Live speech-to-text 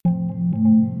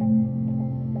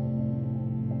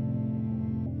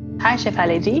Hi,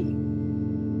 Shefali ji.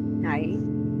 Hi.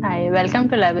 Hi, welcome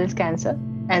to Levels Cancer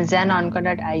and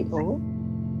ZenOnco.io.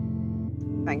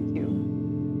 Thank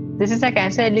you. This is a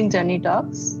Cancer Healing Journey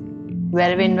Talks,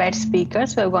 where we invite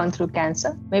speakers who have gone through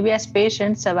cancer, maybe as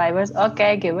patients, survivors, or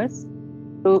caregivers,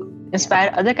 to Yeah.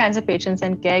 inspire other cancer patients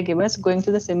and caregivers going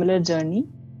through the similar journey.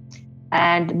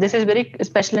 And this is very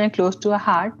special and close to our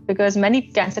heart because many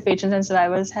cancer patients and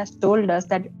survivors has told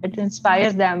us that it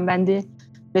inspires them when they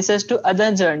listen to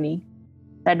other journey.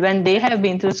 That when they have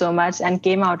been through so much and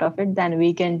came out of it, then we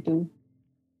can too.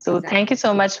 So thank you Exactly.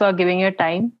 so much for giving your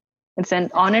time. It's an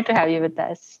honor to have you with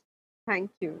us. Thank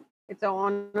you. It's an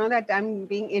honor that I'm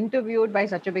being interviewed by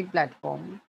such a big platform.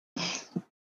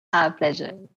 Our pleasure.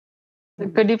 So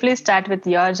Mhm. could you please start with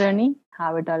your journey,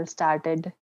 how it all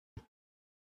started?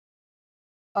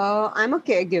 I'm a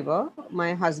caregiver.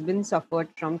 My husband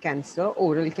suffered from cancer,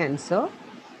 oral cancer.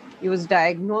 He was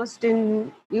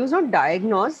not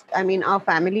diagnosed. I mean, our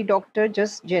family doctor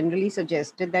just generally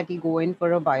suggested that he go in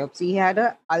for a biopsy. He had a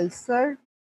ulcer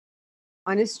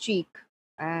on his cheek,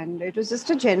 and it was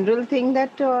just a general thing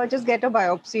that just get a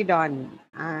biopsy done.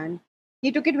 And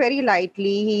he took it very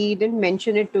lightly. He didn't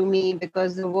mention it to me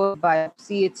because the word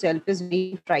biopsy itself is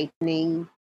very frightening,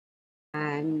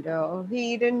 and he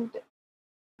didn't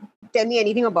tell me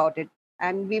anything about it.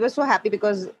 And we were so happy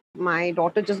because my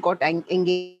daughter just got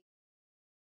engaged.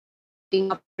 We were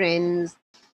meeting up friends,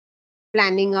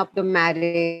 planning up the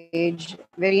marriage,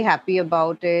 very happy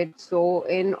about it. So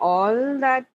in all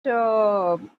that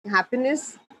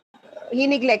happiness, he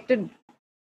neglected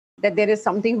that there is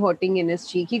something hurting in his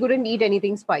cheek. He couldn't eat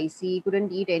anything spicy. He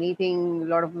couldn't eat anything a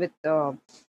lot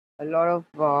of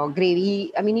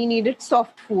gravy. I mean, he needed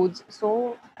soft foods.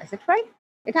 So I said, fine.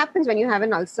 It happens when you have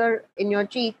an ulcer in your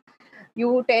cheek.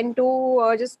 You tend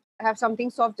to just have something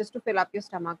soft just to fill up your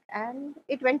stomach. And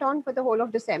it went on for the whole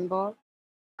of December.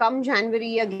 Come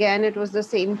January again, it was the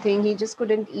same thing. He just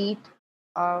couldn't eat.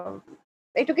 Uh,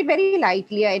 I took it very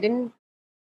lightly. I didn't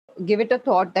give it a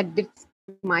thought that this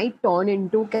might turn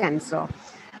into cancer.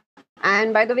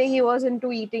 And by the way, he was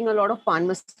into eating a lot of pan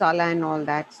masala and all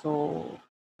that. So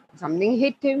something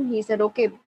hit him. He said, okay,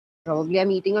 probably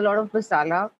I'm eating a lot of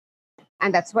masala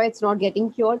and that's why it's not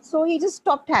getting cured. So he just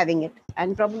stopped having it.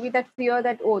 And probably that fear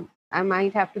that, oh, I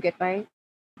might have to get my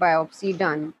biopsy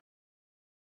done.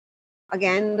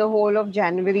 Again, the whole of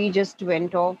January just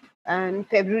went off. And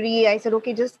February, I said,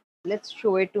 okay, just let's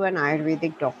show it to an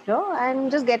Ayurvedic doctor and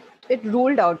just get it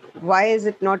ruled out. Why is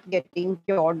it not getting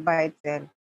cured by itself?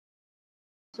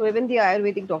 So even the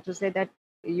Ayurvedic doctor said that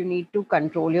you need to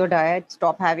control your diet,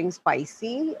 stop having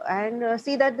spicy, and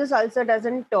see that this ulcer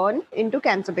doesn't turn into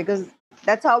cancer because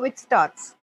that's how it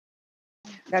starts.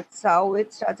 That's how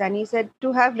it starts. And he said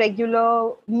to have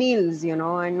regular meals,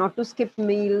 and not to skip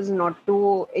meals, not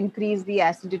to increase the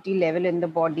acidity level in the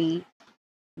body.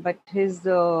 But his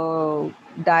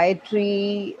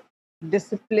dietary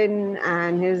discipline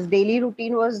and his daily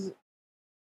routine was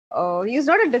he's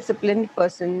not a disciplined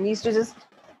person. He used to just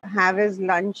have his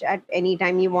lunch at any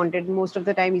time he wanted. Most of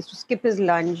the time, he used to skip his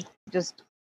lunch, just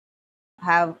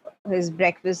have his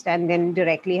breakfast, and then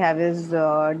directly have his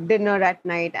dinner at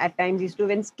night. At times, he used to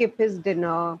even skip his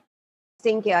dinner,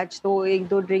 saying कि आज तो एक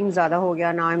दो drink ज़्यादा हो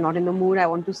गया. Now I'm not in the mood. I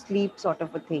want to sleep, sort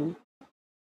of a thing.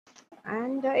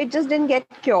 And it just didn't get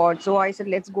cured. So I said,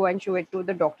 let's go and show it to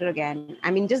the doctor again.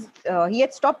 I mean, just he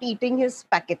had stopped eating his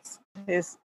packets,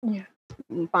 his Yeah.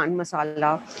 pan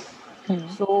masala. Hmm.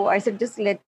 So I said, just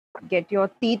get your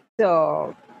teeth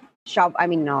file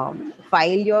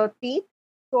your teeth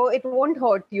so it won't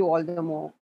hurt you all the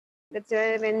more. That's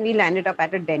when we landed up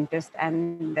at a dentist,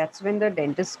 and that's when the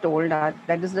dentist told us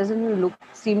that this doesn't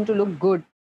seem to look good.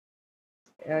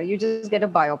 You just get a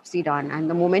biopsy done. And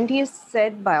the moment he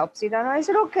said biopsy done, I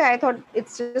said, okay. I thought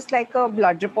it's just like a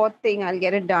blood report thing. I'll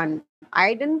get it done.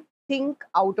 I didn't think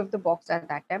out of the box at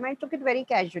that time. I took it very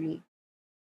casually.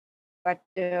 But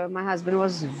my husband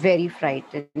was very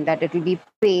frightened that it will be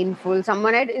painful.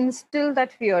 Someone had instilled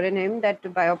that fear in him that the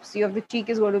biopsy of the cheek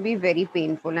is going to be very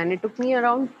painful. And it took me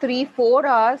around 3-4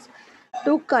 hours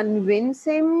to convince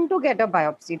him to get a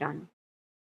biopsy done.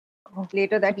 Oh.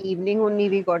 Later that evening, only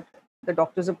we got the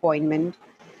doctor's appointment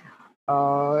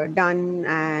done,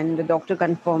 and the doctor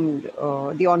confirmed,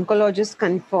 the oncologist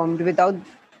confirmed without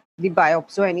the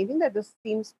biopsy or anything that this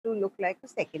seems to look like a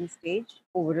second stage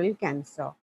oral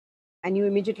cancer. And you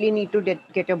immediately need to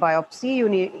get your biopsy.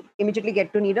 You immediately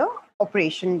get to need a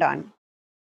operation done.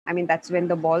 I mean, that's when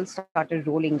the ball started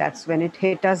rolling. That's when it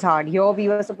hit us hard. Here we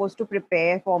were supposed to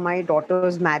prepare for my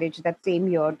daughter's marriage that same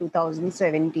year,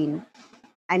 2017.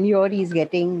 And here he's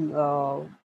getting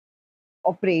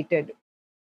operated.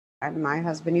 And my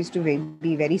husband used to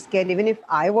be very scared. Even if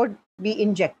I would be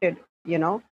injected,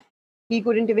 he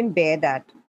couldn't even bear that.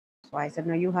 So I said,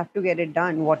 no, you have to get it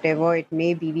done, whatever it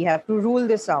may be. We have to rule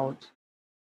this out.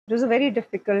 It was a very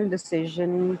difficult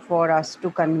decision for us to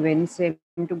convince him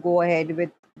to go ahead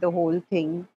with the whole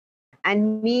thing.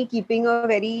 And me keeping a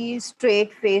very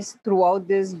straight face throughout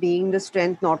this, being the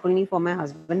strength not only for my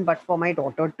husband but for my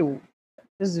daughter too. It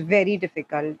was very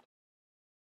difficult.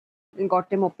 We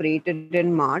got him operated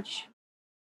in March,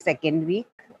 second week,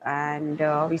 and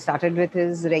we started with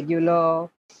his regular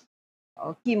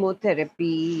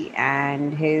chemotherapy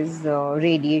and his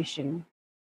radiation.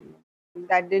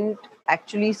 That didn't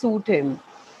actually suit him.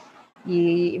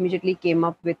 He immediately came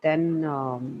up with an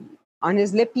on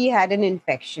his lip he had an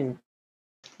infection.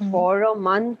 For a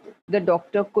month the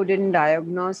doctor couldn't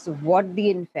diagnose what the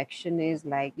infection is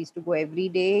like. He used to go every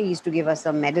day, he used to give us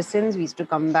some medicines, we used to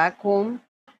come back home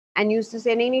and used to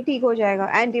say नहीं नहीं ठीक हो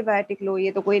जाएगा, antibiotic लो,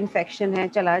 ये तो कोई infection है,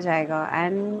 चला जाएगा.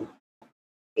 And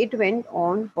it went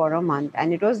on for a month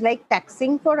and it was like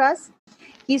taxing for us.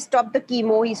 He stopped the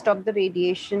chemo, he stopped the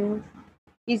radiation.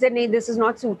 He said, "Nee, this is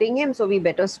not suiting him, so we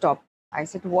better stop." I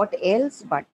said, "What else?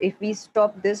 But if we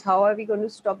stop this, how are we going to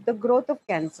stop the growth of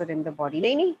cancer in the body?"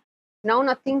 Nee, nee. Now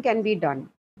nothing can be done.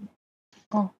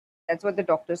 Oh. That's what the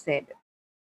doctor said.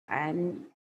 And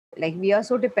like we are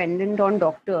so dependent on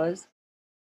doctors.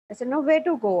 I said, "No, where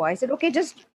to go?" I said, "Okay,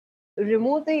 just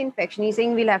remove the infection." He's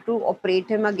saying we'll have to operate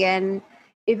him again.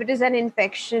 If it is an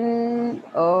infection,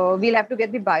 we'll have to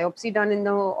get the biopsy done in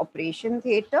the operation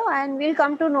theater and we'll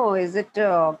come to know is it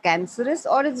cancerous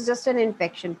or it's just an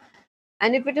infection.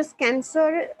 And if it is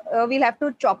cancer, we'll have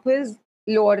to chop his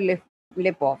lower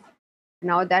lip off.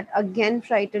 Now that again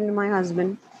frightened my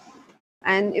husband.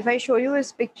 And if I show you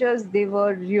his pictures, they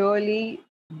were really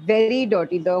very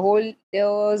dirty. There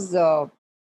was,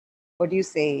 what do you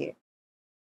say?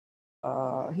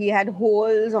 He had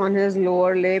holes on his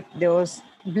lower lip. There was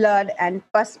blood and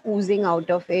pus oozing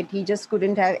out of it. He just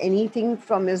couldn't have anything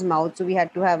from his mouth. So we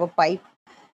had to have a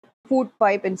food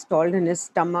pipe installed in his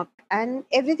stomach. And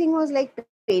everything was like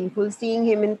painful, seeing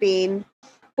him in pain,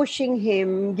 pushing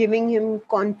him, giving him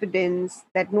confidence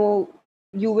that no,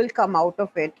 you will come out of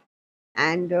it.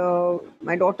 And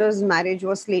my daughter's marriage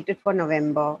was slated for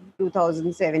November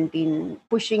 2017,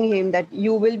 pushing him that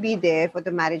you will be there for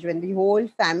the marriage when the whole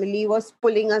family was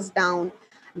pulling us down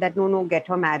that no, get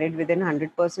her married within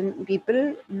 100%.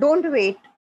 People, don't wait.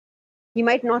 He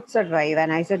might not survive.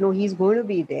 And I said, no, he's going to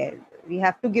be there. We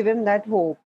have to give him that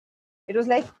hope. It was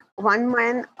like one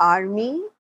man army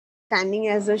standing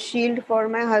as a shield for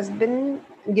my husband,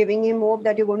 giving him hope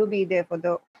that you're going to be there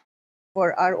for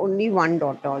our only one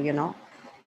daughter.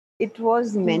 It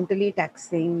was mentally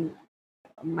taxing.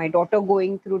 My daughter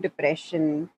going through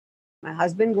depression, my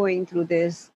husband going through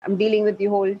this. I'm dealing with the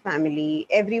whole family.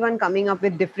 Everyone coming up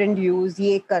with different views.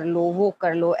 Ye kar lo, wo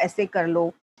kar lo, aise kar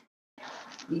lo.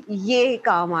 Ye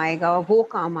kaam aayega, wo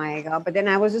kaam aayega. But then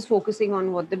I was just focusing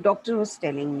on what the doctor was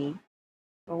telling me.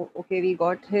 So, okay, we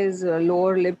got his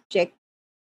lower lip checked.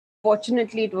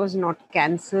 Fortunately, it was not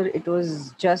cancer. It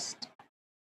was just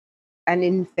an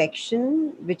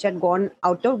infection which had gone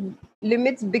out of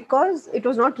limits because it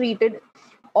was not treated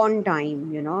on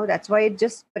time. That's why it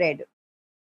just spread.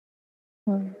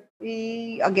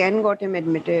 We again got him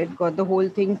admitted, got the whole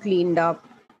thing cleaned up.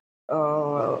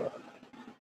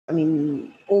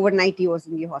 Overnight he was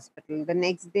in the hospital. The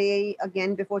next day,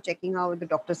 again, before checking out, the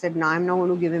doctor said, no, I'm not going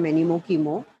to give him any more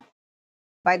chemo.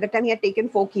 By the time he had taken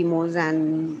 4 chemos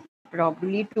and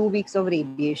probably 2 weeks of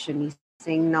radiation, he's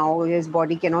saying now his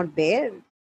body cannot bear.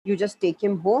 You just take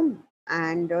him home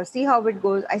and see how it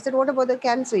goes. I said, what about the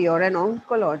cancer? You're an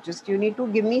oncologist. You need to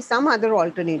give me some other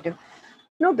alternative.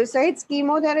 No, besides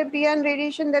chemotherapy and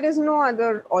radiation, there is no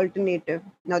other alternative.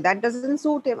 Now that doesn't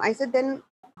suit him. I said, then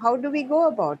how do we go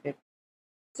about it?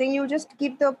 Saying you just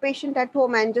keep the patient at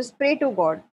home and just pray to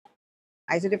God.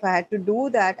 I said, if I had to do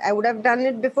that, I would have done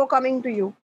it before coming to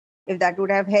you, if that would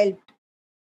have helped.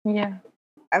 Yeah.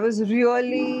 I was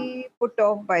really put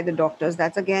off by the doctors.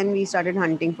 That's again, we started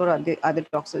hunting for other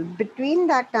doctors. Between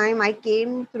that time, I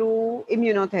came through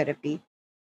immunotherapy.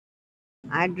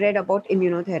 I had read about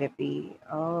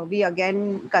immunotherapy. We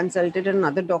again consulted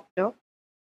another doctor.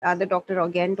 The other doctor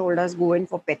again told us go in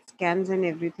for PET scans and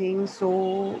everything.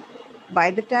 So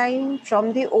by the time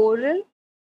from the oral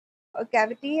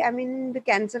cavity, the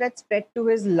cancer had spread to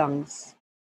his lungs.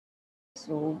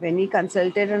 So when we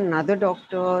consulted another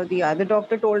doctor, the other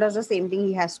doctor told us the same thing.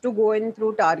 He has to go in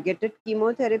through targeted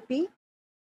chemotherapy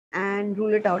and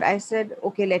rule it out. I said,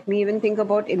 okay, let me even think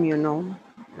about immuno.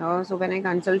 So when I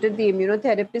consulted the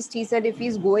immunotherapist, he said if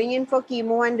he's going in for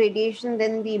chemo and radiation,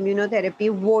 then the immunotherapy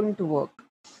won't work.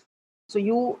 So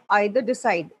you either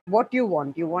decide what you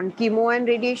want. You want chemo and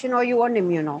radiation or you want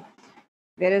immuno.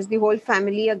 Whereas the whole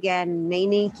family again,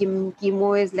 nahi,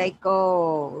 chemo is like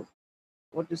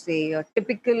what to say, a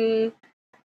typical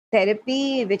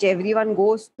therapy which everyone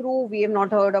goes through. We have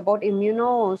not heard about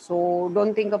immuno, so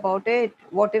don't think about it.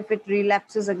 What if it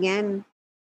relapses again?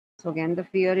 So again, the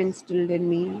fear instilled in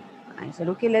me. I said,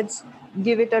 okay, let's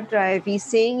give it a try. If he's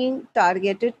saying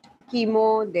targeted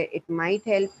chemo, it might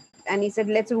help. And he said,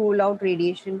 let's rule out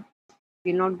radiation.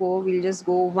 We'll not go, we'll just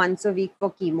go once a week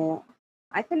for chemo.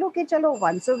 I said, okay, chalo,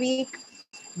 once a week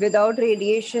without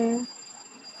radiation.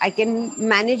 I can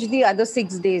manage the other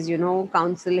 6 days,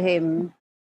 counsel him,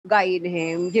 guide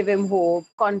him, give him hope,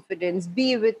 confidence,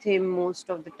 be with him most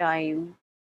of the time.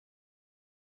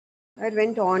 It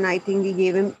went on. I think we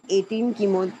gave him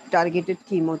 18 targeted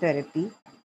chemotherapy.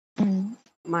 Mm.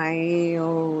 My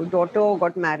daughter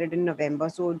got married in November.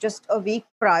 So just a week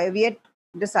prior, we had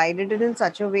decided it in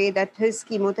such a way that his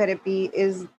chemotherapy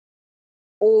is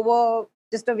over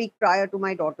just a week prior to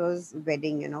my daughter's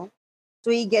wedding.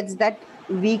 So he gets that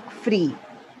week free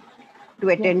to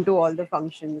Yeah. attend to all the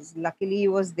functions. Luckily, he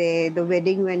was there. The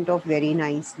wedding went off very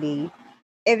nicely.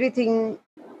 Everything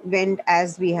went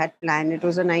as we had planned. It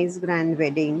was a nice, grand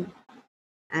wedding.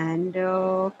 And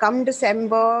come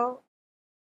December,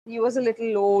 he was a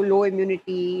little low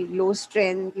immunity, low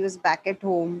strength. He was back at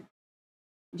home.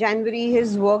 January,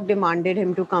 his work demanded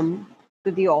him to come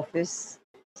to the office.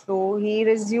 So he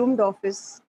resumed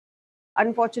office.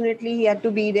 Unfortunately, he had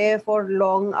to be there for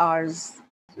long hours.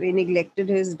 So he neglected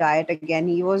his diet again.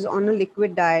 He was on a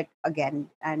liquid diet again.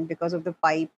 And because of the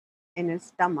pipe in his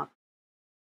stomach,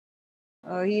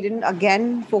 he didn't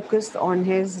again focus on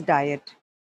his diet.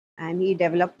 And he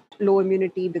developed low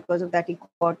immunity. Because of that, he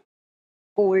got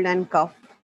cold and cough.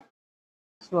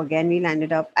 So again, we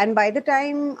landed up. And by the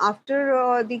time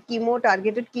after the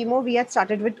targeted chemo, we had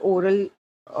started with oral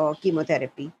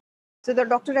chemotherapy. So the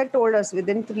doctor had told us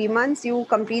within 3 months, you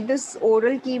complete this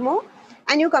oral chemo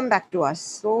and you come back to us.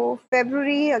 So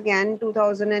February again,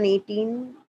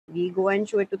 2018, we go and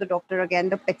show it to the doctor again,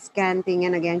 the PET scan thing.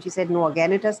 And again, she said, no,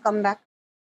 again, it has come back.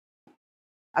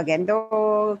 Again,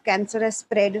 the cancer has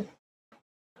spread.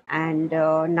 And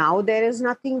now there is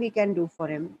nothing we can do for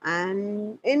him.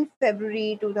 And in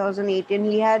February 2018,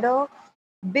 he had a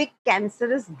big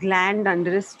cancerous gland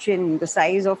under his chin, the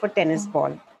size of a tennis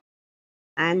ball.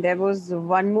 And there was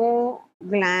one more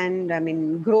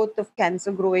gland, growth of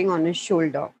cancer growing on his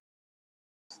shoulder.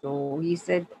 So he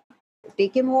said,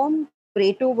 take him home,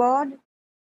 pray to God,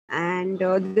 and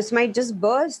this might just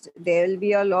burst. There will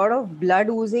be a lot of blood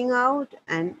oozing out.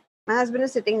 And my husband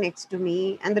is sitting next to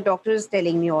me, and the doctor is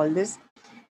telling me all this.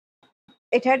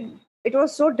 It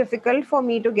was so difficult for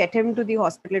me to get him to the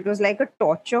hospital. It was like a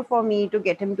torture for me to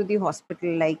get him to the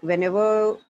hospital. Like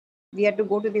whenever we had to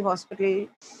go to the hospital,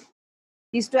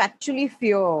 he used to actually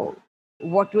fear,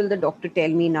 what will the doctor tell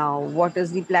me now, what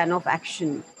is the plan of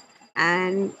action.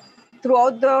 And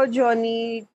throughout the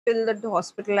journey till the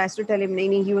hospital, I used to tell him,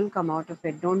 "Nahi, he will come out of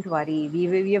it, don't worry,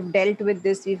 we have dealt with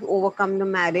this, we've overcome the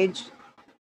marriage,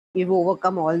 we've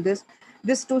overcome all this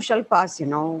too shall pass,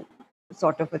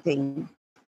 sort of a thing."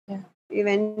 Yeah. We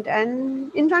went,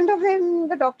 and in front of him,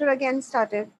 the doctor again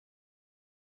started.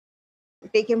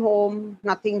 Take him home.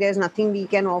 Nothing. There's nothing we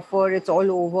can offer. It's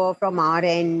all over from our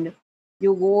end.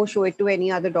 You go show it to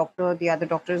any other doctor. The other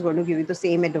doctor is going to give you the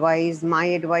same advice. My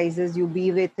advice is you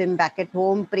be with him back at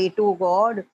home. Pray to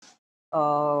God.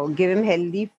 Give him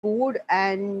healthy food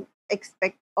and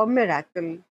expect a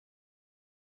miracle.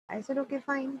 I said, okay,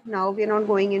 fine. Now we are not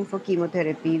going in for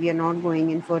chemotherapy. We are not going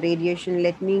in for radiation.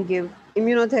 Let me give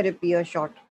immunotherapy a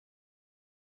shot.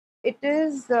 It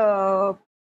is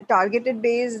targeted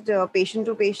based patient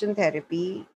to patient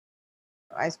therapy.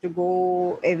 I used to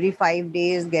go every 5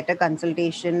 days, get a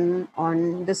consultation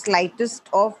on the slightest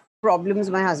of problems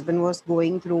my husband was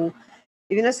going through.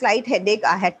 Even a slight headache,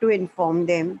 I had to inform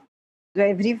them. So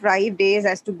every 5 days, I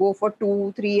used to go for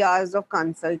 2-3 hours of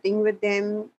consulting with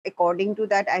them. According to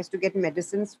that, I used to get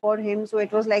medicines for him. So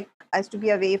it was like I used to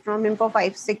be away from him for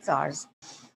 5-6 hours.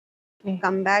 Okay.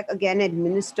 Come back again,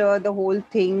 administer the whole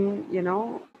thing.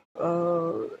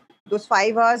 Those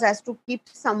 5 hours has to keep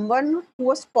someone who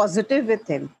was positive with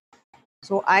him.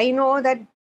 So I know that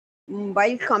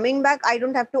while coming back, I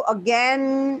don't have to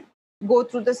again go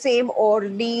through the same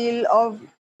ordeal of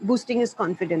boosting his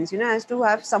confidence. I has to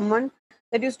have someone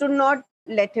that used to not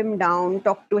let him down,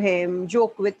 talk to him,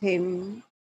 joke with him.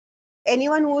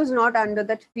 Anyone who is not under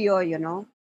that fear.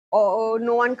 or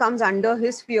no one comes under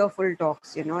his fearful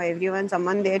talks.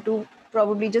 Someone there to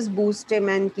probably just boost him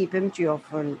and keep him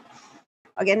cheerful.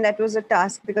 Again, that was a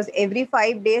task because every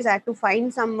 5 days I had to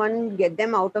find someone, get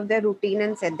them out of their routine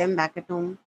and set them back at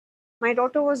home. My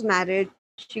daughter was married.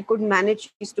 She could manage.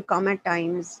 She used to come at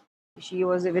times. She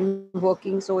was even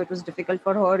working, so it was difficult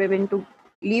for her even to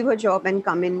leave her job and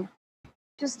come in.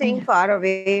 Just staying Yeah. far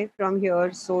away from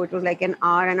here, so it was like an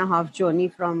hour and a half journey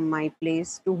from my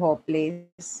place to her place.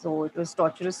 So it was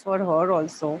torturous for her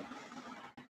also.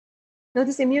 Now,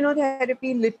 this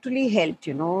immunotherapy literally helped.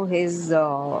 His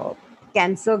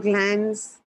cancer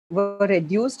glands were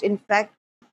reduced. In fact,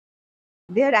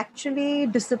 they had actually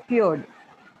disappeared.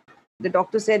 The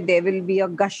doctor said there will be a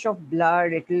gush of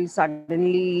blood,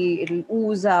 it'll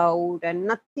ooze out, and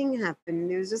nothing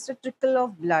happened. There was just a trickle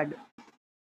of blood.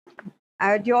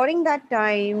 During that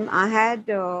time, I had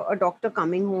a doctor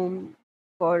coming home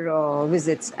for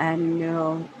visits, and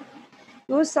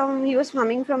he was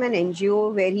coming from an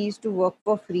NGO where he used to work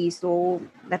for free. So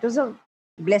that was a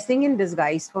blessing in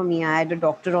disguise for me. I had a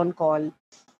doctor on call.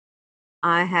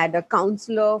 I had a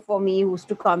counselor for me who used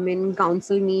to come in,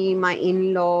 counsel me, my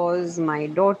in-laws, my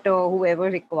daughter, whoever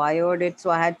required it.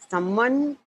 So I had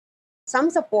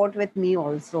some support with me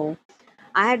also.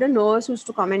 I had a nurse who used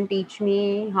to come and teach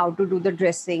me how to do the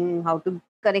dressing, how to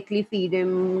correctly feed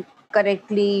him,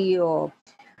 correctly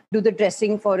do the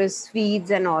dressing for his feeds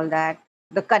and all that,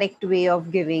 the correct way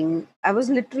of giving. I was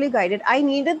literally guided. I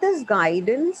needed this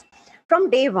guidance from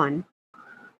day one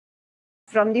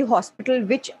from the hospital,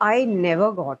 which I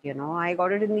never got. I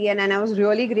got it in the end, and I was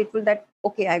really grateful that,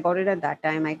 okay, I got it at that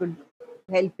time. I could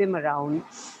help him around.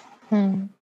 Hmm.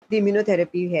 The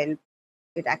immunotherapy helped.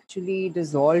 It actually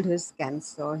dissolved his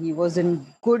cancer. He was in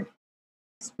good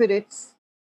spirits,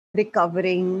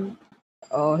 recovering,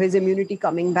 his immunity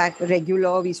coming back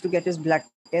regular. We used to get his blood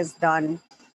test done.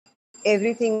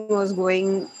 Everything was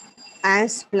going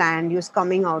as planned. He was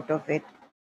coming out of it.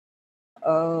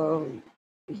 Uh,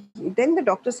 then the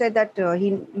doctor said that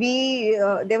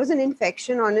there was an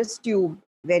infection on his tube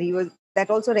where he was, that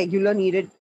also regular needed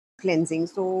cleansing.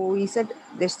 So he said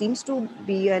there seems to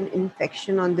be an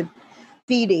infection on the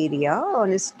feed area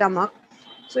on his stomach.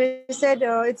 So he said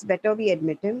it's better we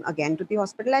admit him again to the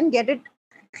hospital and get it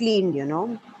cleaned.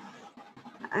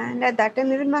 And at that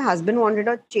time, even my husband wanted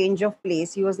a change of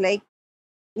place. He was a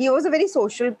very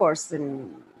social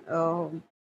person.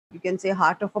 You can say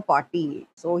heart of a party.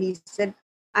 So he said,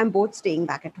 I'm both staying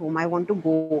back at home. I want to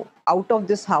go out of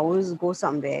this house, go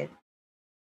somewhere.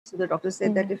 So the doctor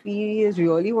said that Yeah. if he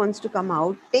really wants to come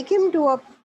out, take him to a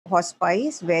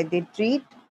hospice where they treat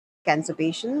cancer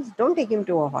patients. Don't take him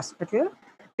to a hospital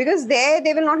because there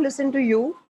they will not listen to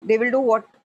you. They will do what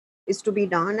is to be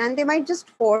done, and they might just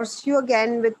force you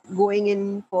again with going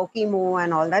in for chemo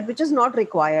and all that, which is not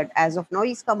required as of now.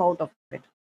 He's come out of it.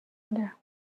 Yeah.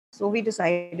 So we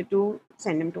decided to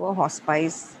send him to a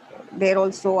hospice. There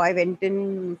also, I went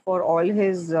in for all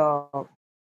his, I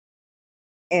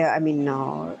mean,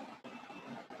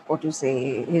 what to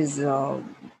say, his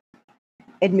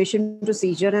admission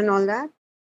procedure and all that.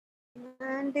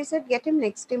 And they said, get him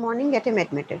next day morning, get him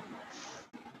admitted.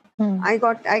 Hmm. I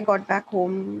got back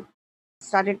home,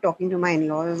 started talking to my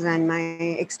in-laws and my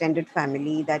extended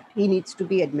family that he needs to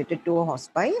be admitted to a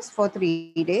hospice for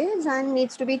 3 days and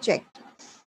needs to be checked.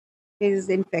 His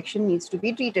infection needs to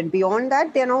be treated. Beyond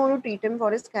that, they're not going to treat him for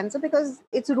his cancer because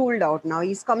it's ruled out now.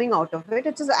 He's coming out of it.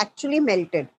 It is actually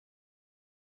melted.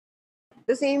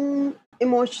 The same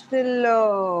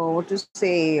emotional, what to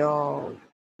say,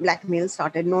 blackmail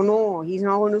started. No, he's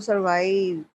not going to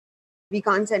survive. We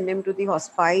can't send him to the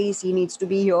hospice. He needs to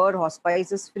be here.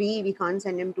 Hospice is free. We can't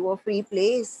send him to a free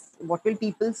place. What will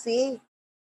people say?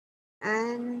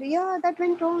 And yeah, that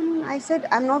went on. I said,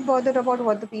 I'm not bothered about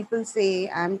what the people say.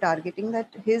 I'm targeting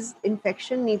that his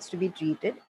infection needs to be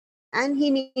treated and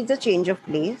he needs a change of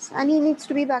place and he needs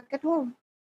to be back at home.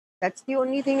 That's the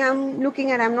only thing I'm looking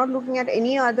at. I'm not looking at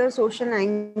any other social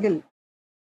angle.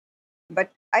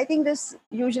 But I think this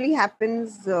usually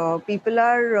happens. People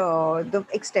are, the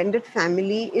extended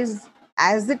family is,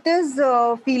 as it is,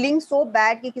 feeling so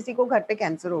bad कि किसी को घर पे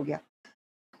cancer हो गया.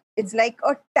 It's like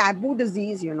a taboo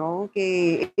disease.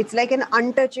 Okay, it's like an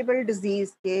untouchable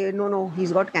disease. Okay, no,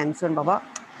 he's got cancer, Baba,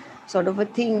 sort of a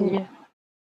thing. Yeah.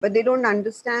 But they don't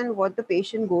understand what the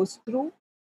patient goes through,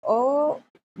 or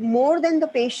more than the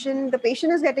patient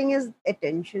is getting his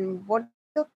attention, what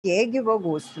the caregiver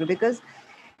goes through, because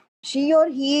she or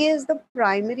he is the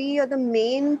primary or the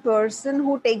main person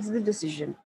who takes the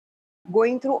decision,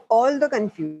 going through all the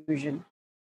confusion.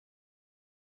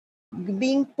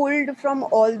 being pulled from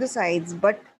all the sides.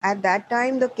 But at that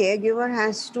time, the caregiver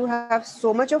has to have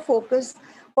so much of focus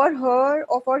for her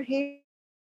or for him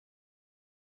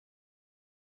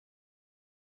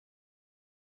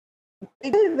to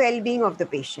medical well-being of the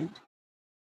patient.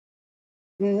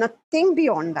 Nothing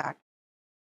beyond that.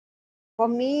 For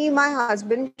me, my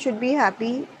husband should be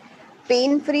happy.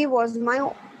 Pain free was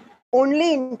my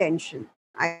only intention.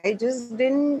 I just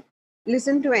didn't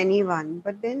listen to anyone.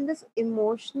 But then this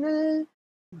emotional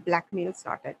blackmail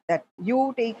started, that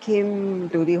you take him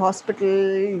to the hospital,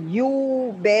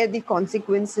 you bear the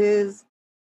consequences.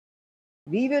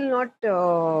 We will not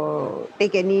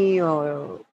take any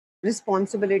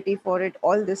responsibility for it.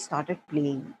 All this started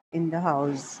playing in the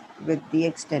house with the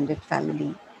extended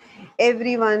family.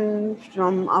 Everyone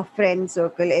from our friend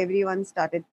circle, everyone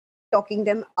started talking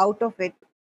them out of it.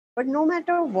 But no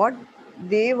matter what,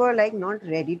 they were like not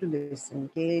ready to listen.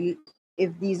 Okay,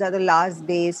 if these are the last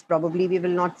days, probably we will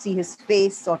not see his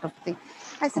face, sort of thing.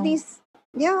 I said,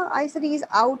 Oh, he's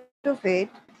out of it.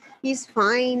 He's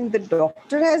fine. The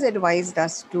doctor has advised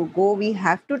us to go. We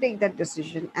have to take that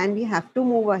decision and we have to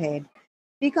move ahead.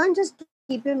 We can't just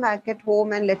keep him back at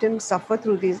home and let him suffer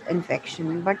through this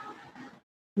infection. But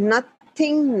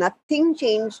nothing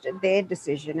changed their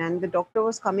decision. And the doctor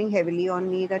was coming heavily on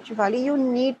me that, Shefali, you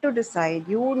need to decide.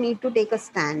 You need to take a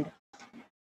stand.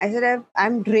 I said,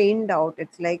 I'm drained out.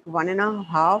 It's like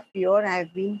 1.5 year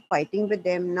I've been fighting with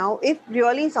them. Now, if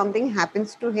really something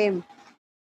happens to him,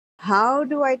 how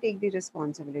do I take the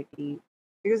responsibility?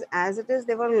 Because as it is,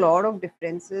 there were a lot of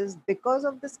differences. Because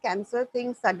of this cancer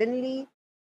thing, suddenly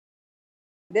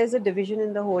there's a division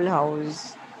in the whole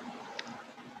house.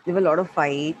 There were a lot of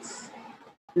fights,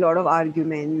 a lot of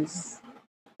arguments.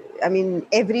 I mean,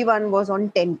 everyone was on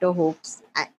tenterhooks.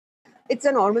 It's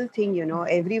a normal thing, you know.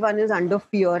 Everyone is under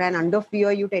fear, and under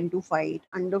fear, you tend to fight.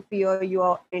 Under fear,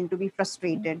 tend to be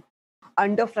frustrated.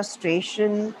 Under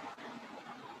frustration,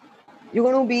 you're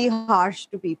going to be harsh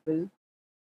to people.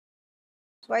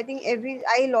 So I think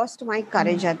I lost my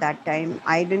courage at that time.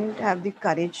 I didn't have the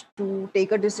courage to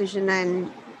take a decision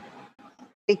and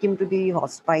take him to the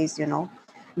hospice, you know.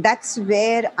 That's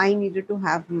where I needed to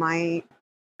have my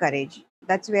courage.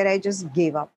 That's where I just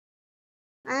gave up.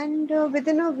 And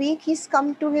within a week, he's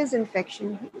come to his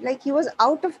infection. Like, he was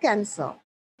out of cancer.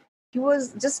 He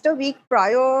was just a week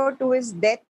prior to his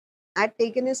death. I'd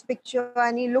taken his picture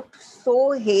and he looked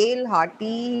so hale,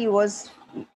 hearty.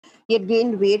 He had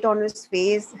gained weight on his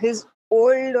face. His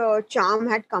old charm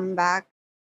had come back.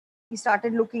 He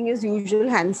started looking his usual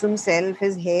handsome self.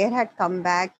 His hair had come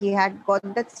back. He had got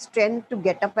that strength to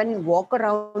get up and walk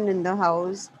around in the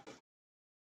house.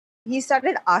 He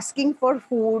started asking for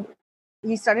food.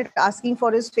 He started asking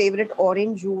for his favorite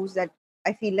orange juice that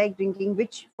I feel like drinking,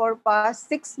 which for past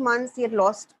 6 months he had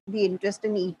lost the interest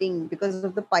in eating because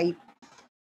of the pipe.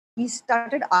 He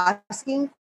started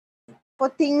asking for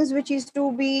things which is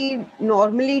to be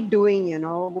normally doing, you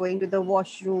know, going to the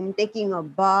washroom, taking a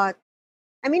bath.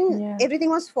 I mean, yeah. everything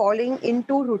was falling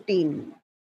into routine.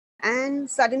 And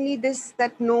suddenly, this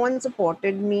that no one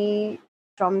supported me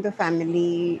from the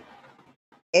family.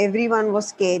 Everyone was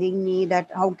scaring me that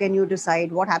how can you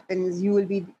decide what happens?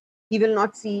 He will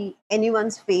not see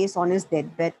anyone's face on his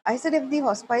deathbed. I said, if the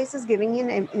hospice is giving him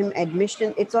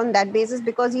admission, it's on that basis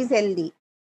because he's healthy.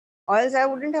 Or else I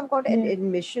wouldn't have got an Yeah.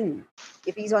 admission.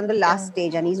 If he's on the last Yeah.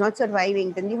 stage and he's not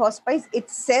surviving, then the hospice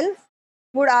itself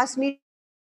would ask me to give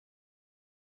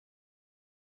him admission.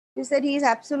 He said he's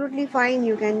absolutely fine.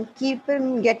 You can keep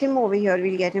him, get him over here.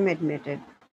 We'll get him admitted.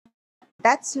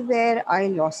 That's where I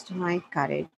lost my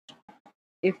courage.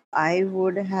 If I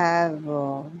would have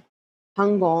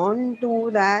hung on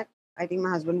to that, I think my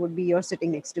husband would be here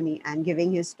sitting next to me and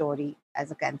giving his story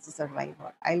as a cancer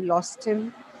survivor. I lost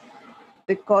him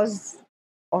because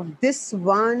of this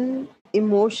one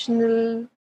emotional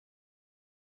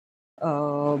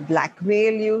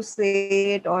blackmail, you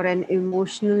say it, or an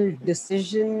emotional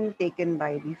decision taken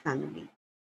by the family.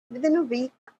 Within a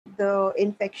week, the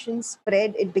infection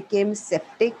spread, it became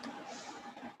septic,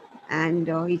 and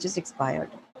he just expired.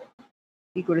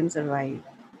 He couldn't survive.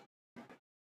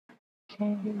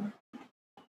 Okay.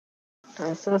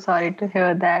 I'm so sorry to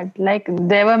hear that. Like,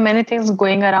 there were many things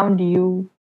going around you,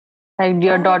 like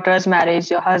your Lot of, daughter's marriage,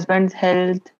 your husband's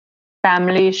health,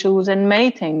 family issues, and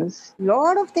many things.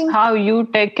 lot of things. How you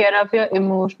take care of your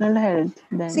emotional health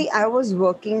then? See,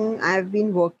 I've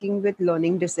been working with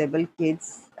learning disabled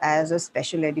kids as a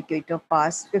special educator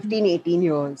past 15, 18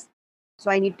 years. So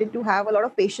I needed to have a lot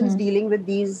of patience Mm. dealing with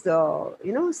these,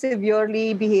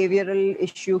 severely behavioral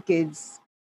issue kids.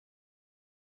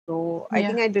 So I Yeah.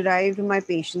 think I derived my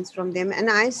patience from them. And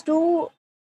I used to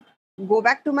go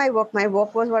back to my work. My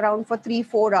work was around for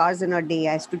 3-4 hours in a day.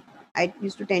 I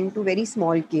used to tend to very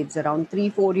small kids around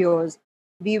 3-4 years,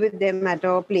 be with them at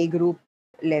a playgroup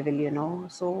level,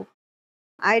 So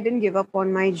I didn't give up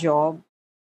on my job.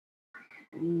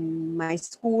 My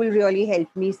school really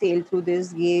helped me sail through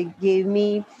this, gave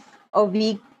me a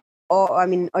week, or I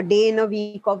mean, a day in a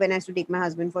week of when I used to take my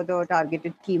husband for the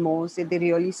targeted chemo. So they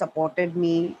really supported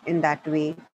me in that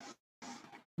way.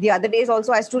 The other days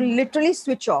also, I used to literally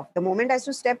switch off. The moment I used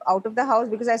to step out of the house,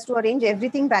 because I used to arrange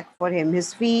everything back for him,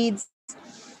 his feeds,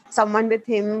 someone with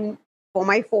him for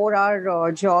my 4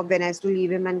 hour job when I used to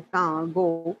leave him and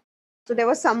go. So there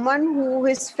was someone who,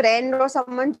 his friend or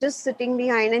someone just sitting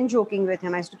behind and joking with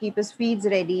him. I used to keep his feeds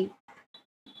ready.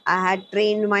 I had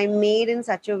trained my maid in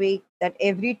such a way that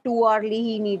every 2 hourly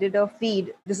he needed a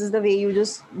feed. This is the way you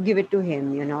just give it to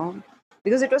him,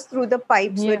 because it was through the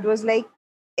pipe. So it Yeah. was like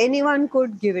anyone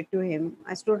could give it to him.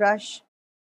 I used to rush,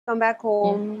 come back Yeah.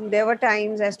 home. There were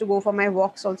times I used to go for my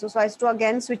walks also. So I used to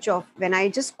again switch off when I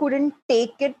just couldn't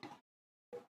take it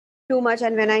too much.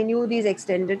 And when I knew these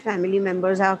extended family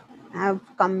members have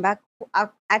come back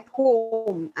at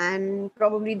home, and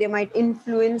probably they might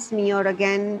influence me, or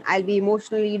again I'll be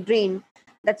emotionally drained,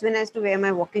 that's when I used to wear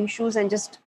my walking shoes and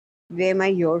just wear my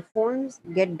earphones,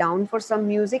 get down for some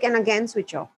music, and again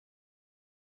switch off,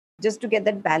 just to get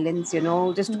that balance,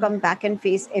 just to Yeah. come back and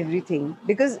face everything.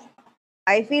 Because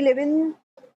I feel even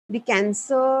the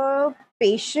cancer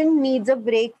patient needs a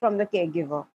break from the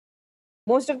caregiver.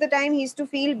 Most of the time, he used to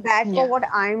feel bad for Yeah. what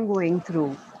I'm going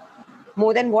through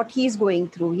more than what he's going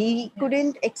through. He Yes.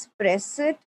 couldn't express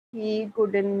it. He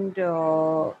couldn't,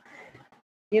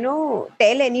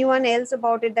 tell anyone else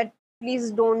about it. That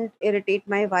please don't irritate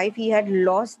my wife. He had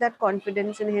lost that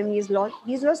confidence in him. He's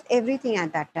lost everything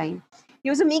at that time. He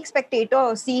was a meek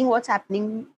spectator, seeing what's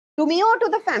happening to me or to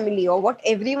the family or what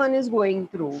everyone is going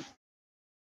through.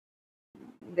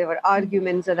 There were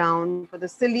arguments around for the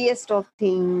silliest of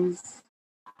things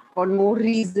for no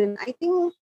reason. I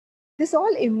think this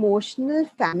all emotional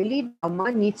family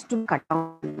drama needs to be cut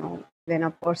down, when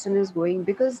a person is going,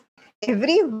 because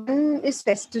everyone is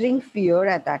festering fear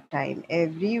at that time.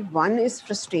 Everyone is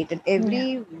frustrated. Yeah.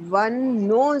 Everyone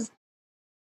knows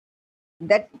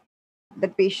that the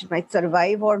patient might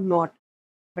survive or not.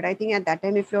 But I think at that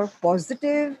time, if you're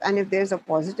positive and if there's a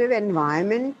positive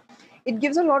environment, it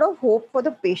gives a lot of hope for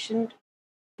the patient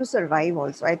to survive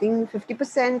also. I think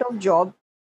 50% of job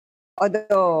or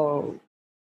the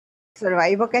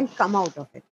survivor can come out of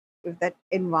it if that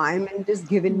environment is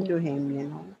given Yeah. to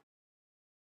him.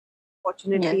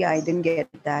 Fortunately, I Yes. didn't get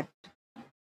that.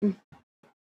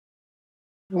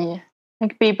 Yeah.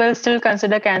 Like people still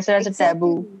consider cancer as a Exactly.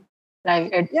 taboo.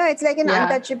 Like it. Yeah, it's like an Yeah.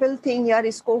 untouchable thing. यार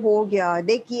इसको हो गया,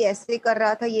 देख ये ऐसे कर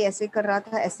रहा था, ये ऐसे कर रहा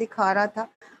था, ऐसे खा रहा था.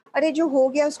 अरे जो हो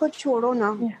गया उसको छोड़ो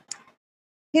ना. Yeah.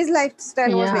 His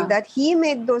lifestyle was like Yeah. that. He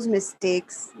made those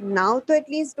mistakes. Now to at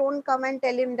least don't come and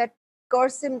tell him that,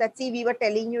 curse him that, see, we were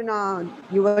telling you now,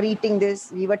 you were eating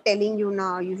this, we were telling you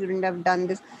now, you shouldn't have done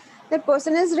this. That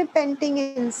person is repenting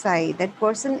inside. That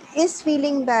person is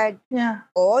feeling bad. Yeah.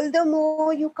 All the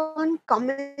more you can't come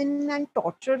in and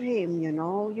torture him.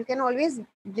 You can always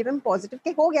give him positive.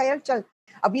 "Ke, ho gaya yaar, chal.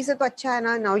 Abhi se to acha hai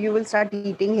na, now you will start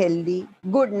eating healthy.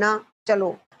 Good na,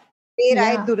 chalo. तेरा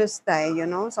है Yeah. दुरुस्त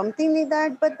है, something like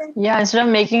that. But then Yeah. Instead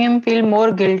of making him feel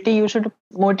more guilty, you should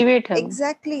motivate him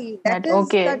exactly, that that is that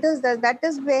okay. is that, that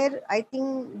is where I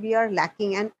think we are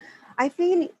lacking. And I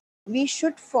feel we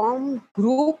should form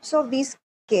groups of these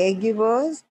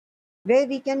caregivers where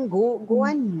we can go Mm.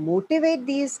 and motivate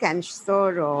these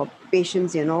cancer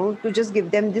patients, to just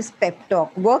give them this pep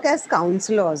talk, work as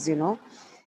counselors,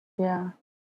 Yeah.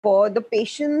 for the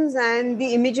patients and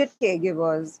the immediate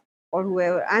caregivers or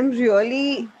whoever. I'm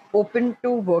really open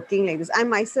to working like this. I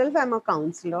myself am a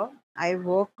counselor. I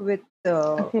work with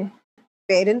Okay.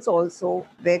 parents also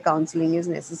where counseling is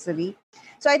necessary.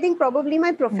 So I think probably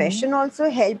my Mm. profession also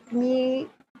helped me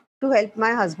to help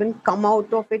my husband come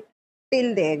out of it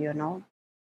till there.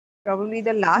 Probably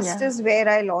the last Yeah. is where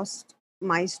I lost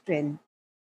my strength.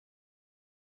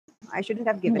 I shouldn't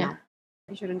have given Yeah. up.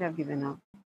 I shouldn't have given up.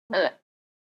 Uh,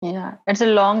 Yeah. It's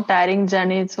a long, tiring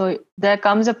journey. So there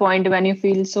comes a point when you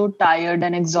feel so tired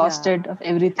and Yeah. exhausted of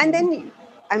And everything. then,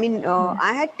 I mean, Yeah.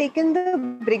 I had taken the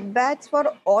brick bats for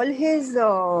all his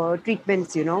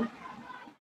treatments.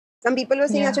 Some people were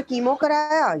saying, Yeah. अच्छा chemo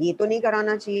कराया, ये तो नहीं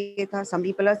कराना चाहिए था. Some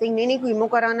people are saying, नहीं chemo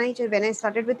कराना ही चाहिए. When I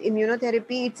started with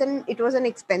immunotherapy, it was an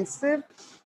expensive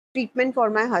treatment for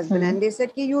my husband, Mm. and they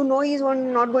said, he's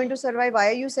not going to survive. Why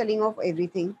are you selling off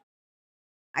everything?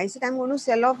 I said, I'm going to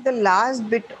sell off the last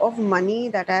bit of money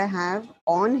that I have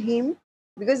on him,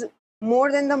 because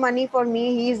more than the money for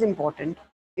me, he is important.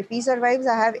 If he survives,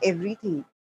 I have everything.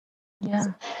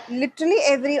 Yeah.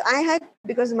 Literally I had,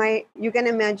 because my, you can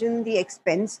imagine the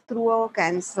expense through a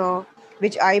cancer,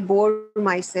 which I bore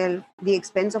myself, the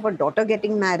expense of a daughter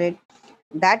getting married,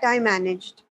 that I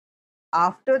managed.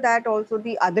 After that, also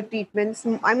the other treatments,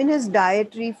 I mean, his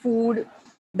dietary food,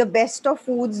 the best of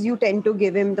foods you tend to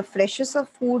give him, the freshest of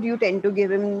food you tend to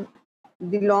give him,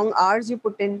 the long hours you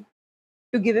put in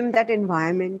to give him that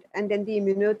environment, and then the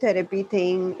immunotherapy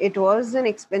thing. It was an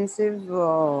expensive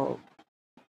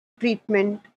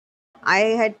treatment. I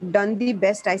had done the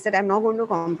best. I said, I'm not going to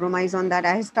compromise on that.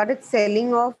 I started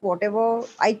selling off whatever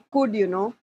I could,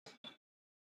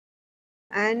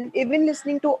 and even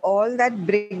listening to all that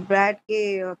brick brat,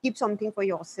 keep something for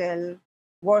yourself.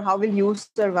 Or how will you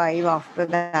survive after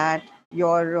that?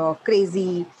 You're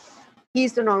crazy.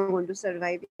 He's still not going to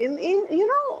survive.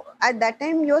 At that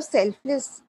time, you're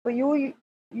selfless. For you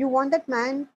want that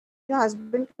man, your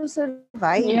husband, to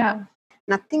survive. Yeah.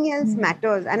 Nothing else Mm.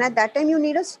 matters. And at that time, you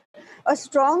need a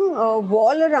strong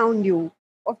wall around you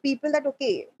of people that,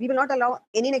 okay, we will not allow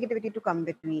any negativity to come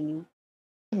between you.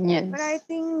 But I Yes.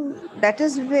 think that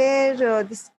is where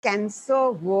this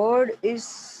cancer word is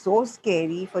so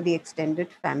scary for the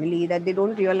extended family, that they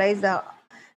don't realize that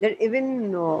they're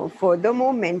even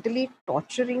furthermore mentally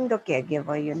torturing the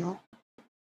caregiver,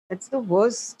 It's the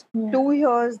worst Yeah. 2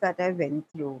 years that I went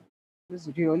through. It was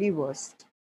really worst.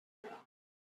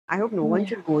 I hope no one Yeah.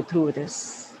 should go through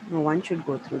this. No one should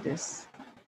go through this.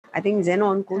 I think Zen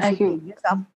Onco Like should you. take this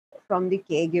up from the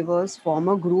caregivers, form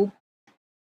a group,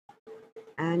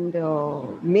 and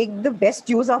make the best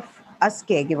use of us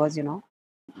caregivers,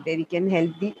 where we can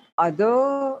help the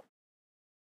other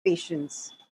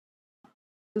patients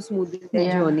to smoothen their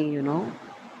Yeah. journey,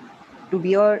 to be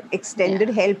your Yeah. extended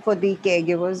help for the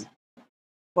caregivers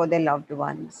for their loved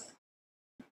ones.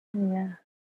 Yeah.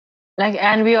 Like,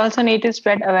 and we also need to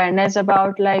spread awareness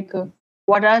about like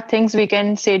what are things we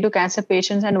can say to cancer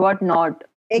patients and what not.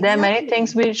 There are many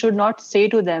things Exactly. we should not say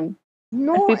to them, but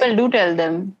No, people do tell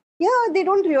them. yeah, they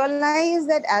don't realize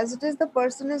that as it is, the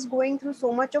person is going through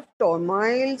so much of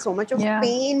turmoil, so much of Yeah.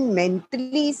 pain,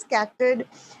 mentally scattered,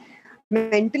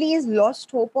 mentally is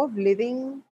lost hope of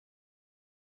living.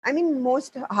 I mean,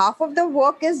 most half of the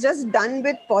work is just done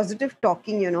with positive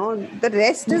talking, The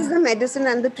rest is Yeah. the medicine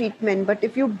and the treatment. But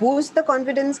if you boost the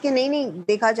confidence, ke nahi, nahi,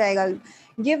 dekha jayega.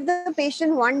 Give the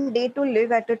patient one day to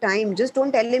live at a time. Just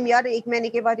don't tell him, yaar, ek mahine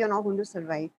ke baad you're not going to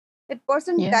survive. That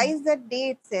person Yeah. dies that day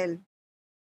itself.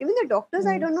 Even the doctors,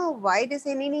 I don't Yes. know why they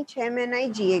say, nahi, nahi, 6 mahina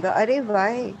hi jiyega. Arey,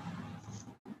 why?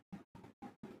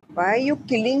 Why are you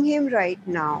killing him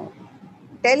right now?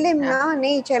 Tell him, Yeah. na,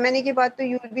 nahi, 6 mahine ke baad to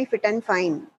you will be fit and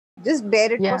fine. Just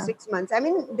bear it for Yeah. 6 months. I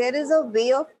mean, there is a way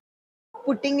of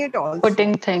putting it also.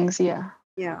 Putting things. Yeah.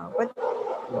 Yeah, but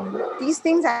these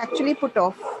things actually put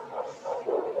off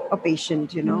a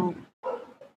patient, Mm.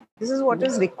 This is what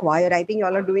is Yeah. required. I think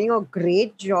y'all are doing a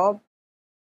great job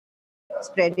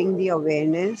spreading the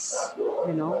awareness,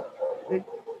 you know. But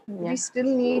we Yeah.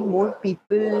 still need more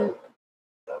people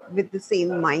with the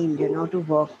same mind, to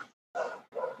work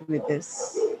with this.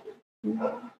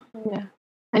 Yeah.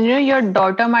 And your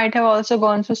daughter might have also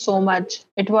gone through so much.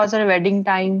 It was her wedding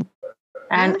time,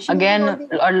 Yeah, and she was again,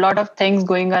 already. a lot of things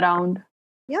going around.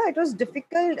 Yeah, it was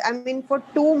difficult. I mean, for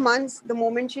 2 months, the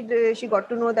moment she got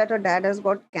to know that her dad has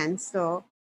got cancer,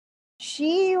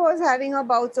 she was having a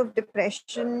bouts of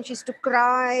depression. She used to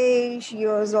cry. She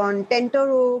was on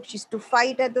tenterhooks. She used to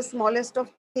fight at the smallest of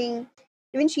thing.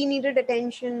 Even she needed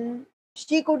attention.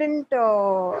 She couldn't,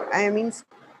 uh,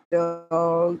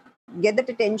 get that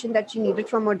attention that she needed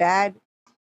from her dad.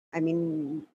 I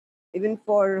mean, even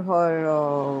for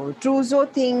her trousseau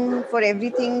thing, for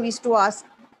everything, we used to ask,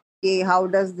 okay, how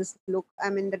does this look? I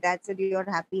mean, the dad said, you're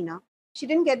happy now. She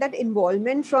didn't get that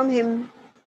involvement from him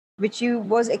which you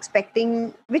was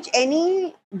expecting, which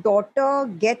any daughter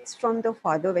gets from the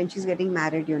father when she's getting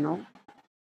married,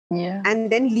 Yeah.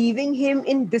 and then leaving him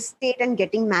in this state and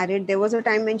getting married. There was a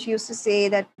time when she used to say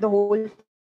that the whole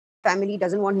family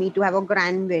doesn't want me to have a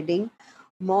grand wedding.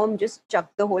 Mom just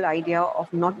chucked the whole idea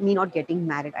of not getting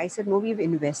married. I said, no, we've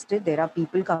invested. There are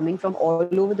people coming from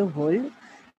all over the world.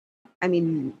 I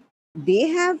mean, they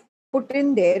have put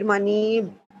in their money.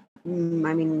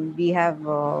 I mean, we have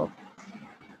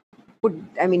put,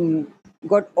 I mean,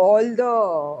 got all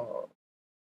the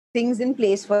things in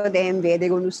place for them, where they're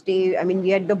going to stay. I mean, we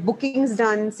had the bookings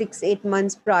done 6-8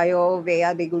 months prior. Where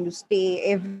are they going to stay?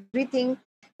 Everything.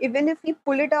 Even if we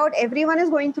pull it out, everyone is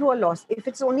going through a loss. If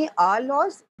it's only our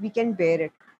loss, we can bear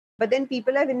it. But then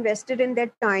people have invested in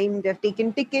their time. They've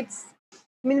taken tickets.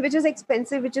 I mean, which is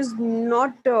expensive, which is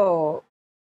not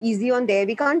easy on there.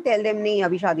 We can't tell them, nahi,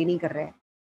 abhi shaadi nahi kar rahe hai.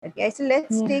 Okay, so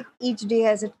let's Yeah. take each day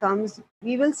as it comes.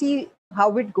 We will see how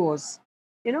it goes.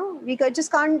 We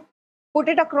just can't put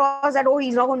it across that, oh,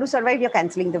 he's not going to survive, you're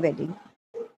canceling the wedding.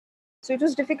 So it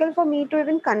was difficult for me to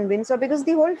even convince her because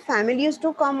the whole family used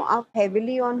to come up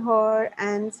heavily on her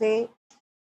and say,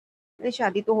 "Arey,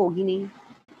 shaadi to hogi nahi.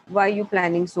 Why are you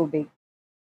planning so big?"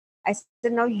 I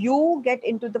said, now you get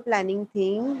into the planning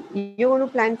thing. You're going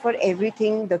to plan for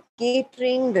everything, the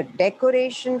catering, the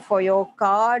decoration, for your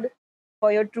card,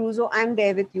 for your trousseau. I'm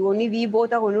there with you. Only we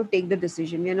both are going to take the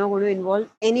decision. We're not going to involve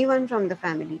anyone from the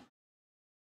family.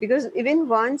 Because even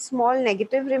one small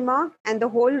negative remark and the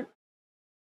whole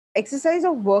exercise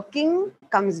of working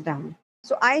comes down.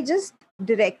 So I just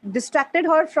distracted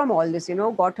her from all this,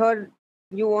 got her,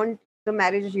 you want the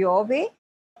marriage your way,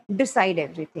 decide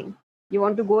everything. You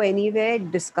want to go anywhere,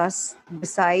 discuss,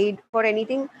 decide for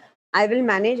anything. I will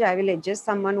manage, I will adjust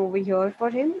someone over here for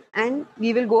him, and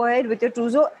we will go ahead with your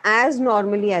trousseau as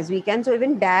normally as we can. So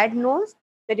even dad knows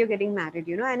that you're getting married,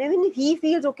 and even if he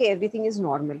feels okay, everything is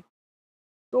normal.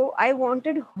 So I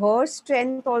wanted her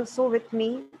strength also with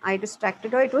me. I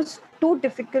distracted her. It was 2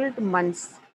 difficult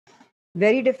months.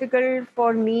 Very difficult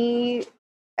for me.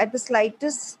 At the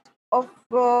slightest of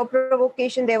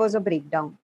provocation, there was a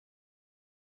breakdown.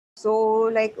 So,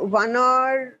 like 1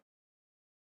 hour,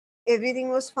 everything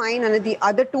was fine, and the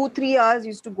other 2-3 hours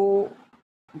used to go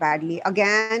badly.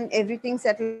 Again, everything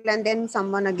settled, and then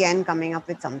someone again coming up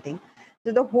with something.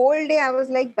 So the whole day, I was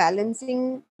like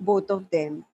balancing both of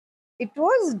them. It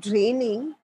was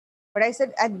draining, but I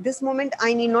said at this moment,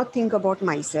 I need not think about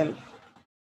myself.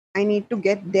 I need to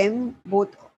get them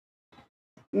both.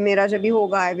 Mera jab bhi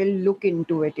hoga, I will look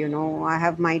into it. I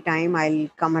have my time. I'll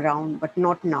come around, but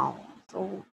not now.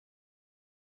 So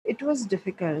it was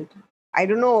difficult. I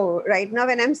don't know. Right now,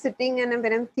 when I'm sitting and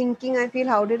when I'm thinking, I feel,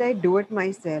 how did I do it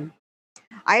myself?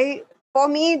 For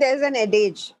me, there's an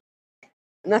adage.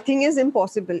 Nothing is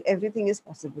impossible. Everything is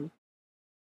possible.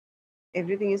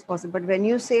 Everything is possible. But when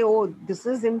you say, oh, this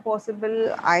is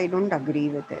impossible, I don't agree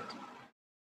with it.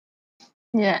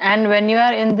 Yeah. And when you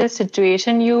are in this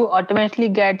situation, you automatically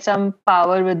get some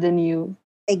power within you.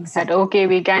 That, Exactly. okay,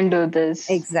 we can do this.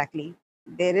 Exactly.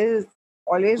 There is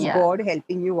always Yeah. God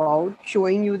helping you out,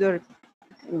 showing you the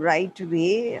right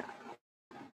way,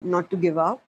 not to give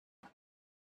up.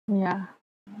 Yeah.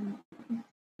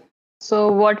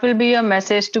 So, what will be your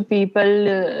message to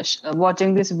people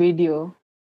watching this video?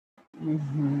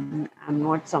 I'm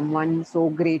not someone so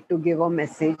great to give a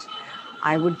message.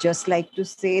 I would just like to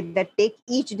say that take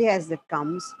each day as it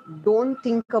comes. Don't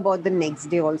think about the next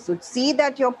day also. See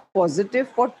that you're positive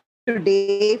for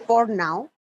today, for now,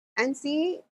 and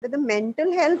see that the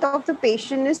mental health of the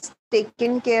patient is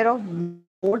taken care of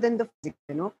more than the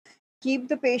physical. Keep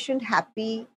the patient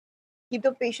happy, keep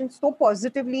the patient so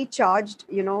positively charged,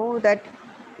 that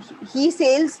he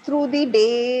sails through the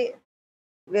day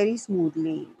very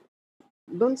smoothly.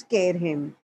 Don't scare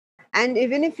him. And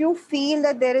even if you feel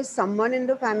that there is someone in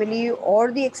the family or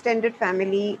the extended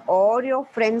family or your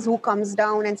friends who comes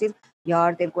down and says,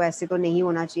 yaar, tere ko aise to nahi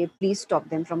hona chahiye, please stop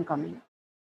them from coming.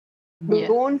 Yeah.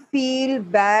 Don't feel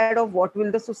bad of what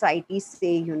will the society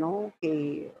say,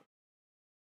 okay.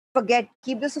 Forget,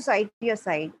 keep the society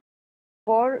aside.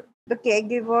 For the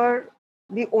caregiver,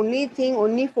 the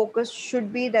only focus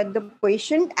should be that the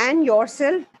patient and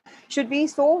yourself should be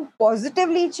so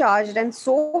positively charged and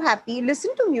so happy.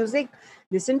 Listen to music,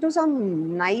 listen to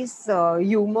some nice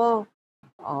humor,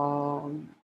 um,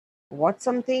 watch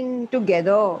something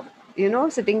together,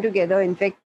 sitting together. In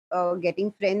fact,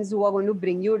 getting friends who are going to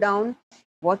bring you down,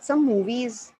 watch some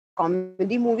movies,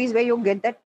 comedy movies where you get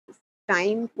that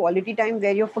quality time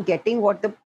where you're forgetting what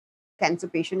the cancer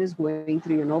patient is going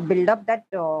through, build up that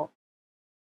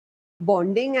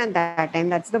bonding at that time.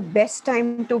 That's the best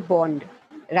time to bond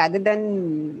rather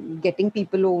than getting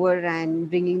people over and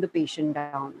bringing the patient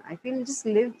down. I feel just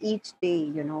live each day,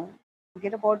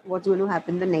 forget about what's going to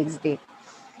happen the next day.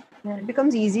 Yeah. It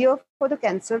becomes easier for the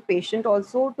cancer patient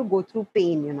also to go through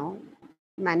pain,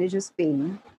 manage his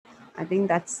pain. I think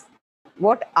that's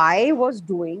what I was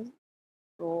doing.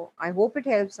 So I hope it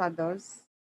helps others.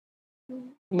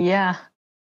 Yeah.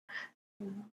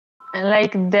 And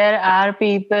like there are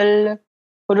people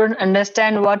who don't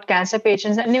understand what cancer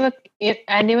patients and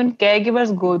even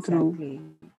caregivers go through. Exactly.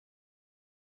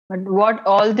 But what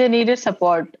all they need is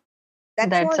support. That's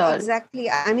That's all, all.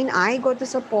 exactly. I mean, I got the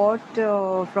support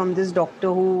from this doctor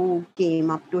who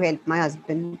came up to help my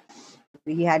husband.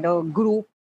 He had a group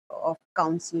of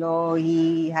counselor,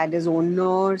 he had his own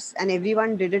nurse, and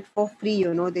everyone did it for free.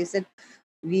 They said,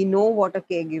 we know what a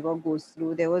caregiver goes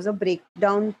through. There was a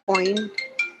breakdown point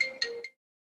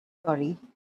sorry,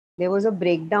 there was a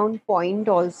breakdown point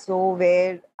also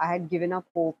where I had given up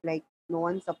hope. Like no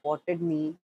one supported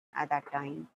me at that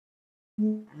time.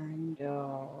 And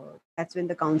that's when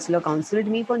the counselor counseled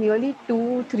me for nearly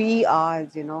 2-3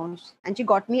 hours, and she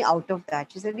got me out of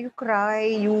that. She said, you cry,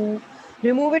 you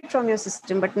remove it from your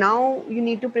system, but now you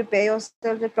need to prepare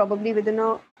yourself that probably within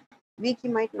a week he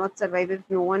might not survive if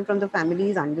no one from the family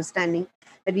is understanding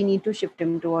that we need to shift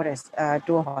him to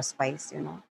a hospice.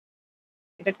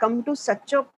 It had come to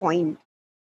such a point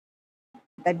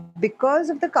that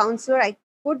because of the counselor, I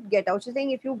could get out. She's saying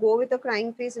if you go with a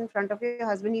crying face in front of your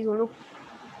husband, he's going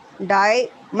to die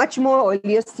much more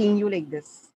earlier seeing you like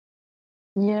this.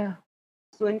 Yeah.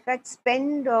 So, in fact,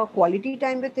 spend quality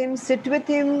time with him, sit with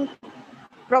him.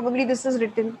 Probably this is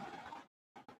written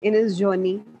in his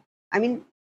journey. I mean,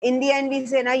 in the end, we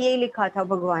say, na, yehi likha tha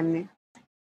Bhagwan ne.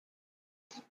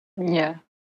 Yeah.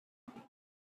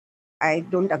 I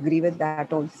don't agree with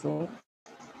that also.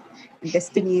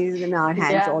 Destiny is in our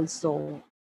hands Yeah. also.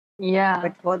 Yeah.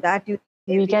 But for that,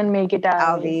 We can make it our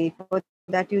our way. way. For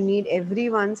that, you need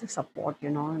everyone's support.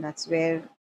 That's where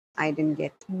I didn't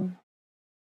get.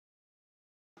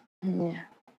 Yeah.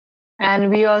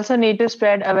 And we also need to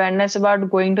spread awareness about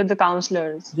going to the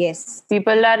counselors. Yes.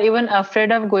 People are even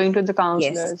afraid of going to the Yes.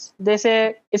 counselors. They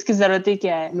say, iski zarurat hi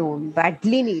kya hai? No,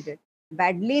 badly needed.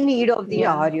 Badly need of the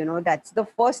Yeah. hour. That's the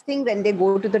first thing when they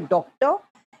go to the doctor.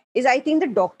 Is I think the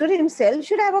doctor himself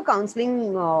should have a counseling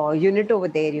unit over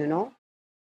there.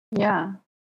 Yeah.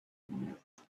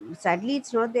 Sadly,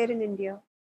 it's not there in India.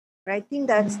 But I think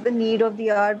that's the need of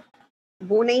the hour.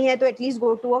 वो नहीं है तो at least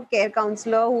go to a care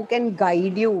counselor who can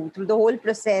guide you through the whole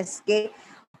process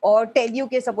or tell you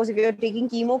कि suppose if you're taking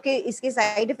chemo के इसके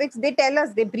side effects they tell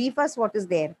us, they brief us what is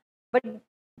there, but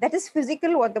that is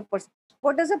physical.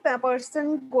 What does a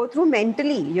person go through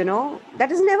mentally,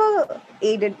 that is never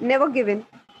aided, never given.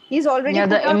 He's already Yeah, put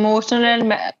the up emotional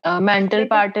and mental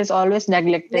part is always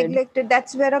neglected.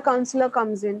 That's where a counselor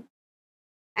comes in,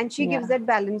 and she gives Yeah. that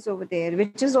balance over there,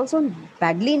 which is also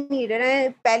badly needed.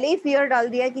 And पहले ही fear डाल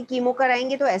दिया कि chemo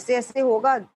कराएंगे तो ऐसे ऐसे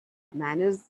होगा. Man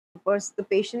is, first the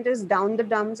patient is down the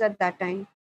dumps at that time,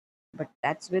 but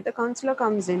that's where the counselor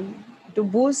comes in to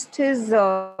boost his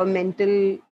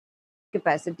mental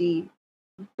capacity,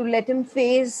 to let him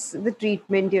face the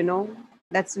treatment.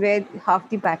 That's where half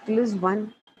the battle is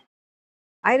won.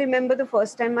 I remember the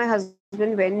first time my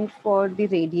husband went for the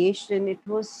radiation. It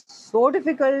was so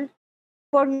difficult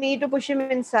for me to push him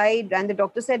inside, and the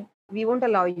doctor said, we won't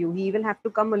allow you, he will have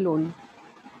to come alone.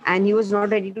 And he was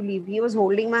not ready to leave. He was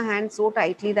holding my hand so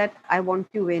tightly that I want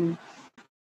you in.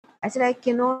 I said, I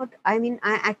cannot. I mean,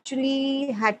 I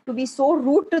actually had to be so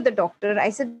rude to the doctor. I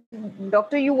said,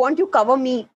 doctor, you want you cover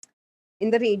me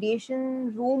in the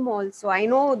radiation room also. I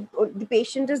know the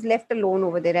patient is left alone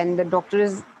over there and the doctor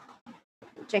is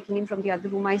checking in from the other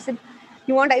room. I said,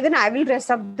 you want, even I will dress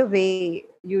up the way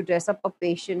you dress up a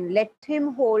patient. Let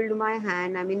him hold my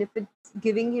hand. I mean, if it's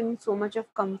giving him so much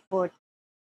of comfort,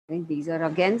 I think these are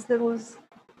against the rules.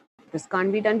 This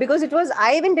can't be done, because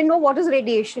I even didn't know what is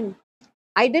radiation.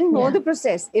 I didn't know Yeah. the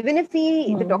process. Even if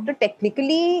the doctor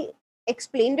technically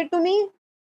explained it to me,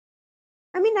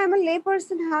 I mean, I'm a lay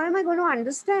person. How am I going to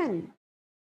understand?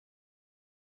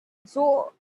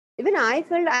 So even I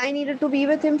felt I needed to be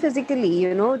with him physically,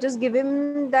 just give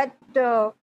him that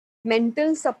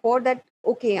mental support that,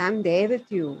 okay, I'm there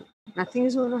with you. Nothing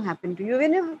is going to happen to you.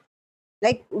 Even if,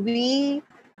 like,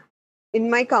 in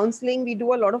my counseling, we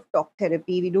do a lot of talk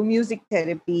therapy, we do music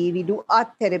therapy, we do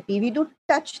art therapy, we do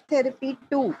touch therapy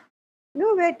too.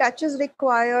 Where touch is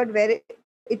required, where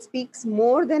it speaks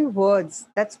more than words.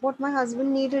 That's what my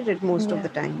husband needed it most of the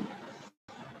time.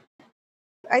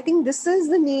 I think this is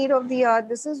the need of the hour.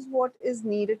 This is what is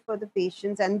needed for the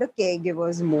patients and the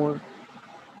caregivers more,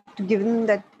 to give them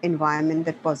that environment,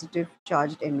 that positive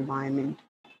charged environment.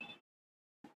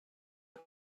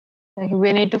 Like,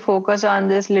 we need to focus on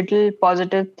this little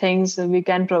positive things we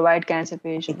can provide cancer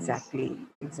patients. Exactly.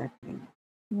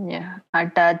 Yeah, a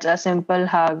touch, a simple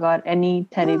hug, or any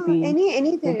therapy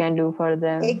Any we can do for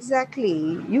them.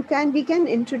 Exactly. We can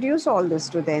introduce all this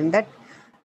to them. That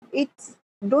it's,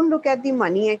 don't look at the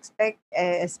money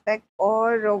aspect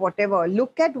or whatever.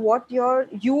 Look at what you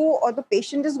or the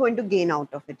patient is going to gain out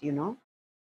of it.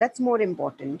 That's more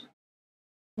important.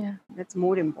 Yeah. That's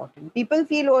more important. People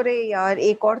feel, अरे यार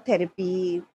एक और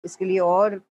therapy इसके लिए,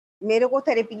 और मेरे को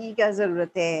therapy की क्या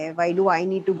जरूरत है? Why do I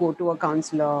need to go to a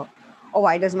counselor? Or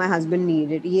why does my husband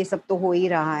need it? ये सब तो हो ही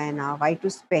रहा है ना. Why to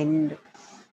spend?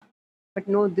 But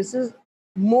no, this is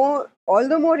all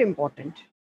the more important.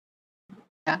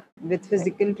 Yeah. With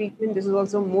physical treatment, this is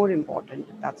also more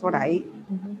important. That's what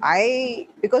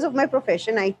Mhm. because of my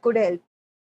profession, I could help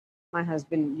my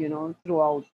husband,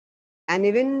 throughout. And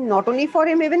even not only for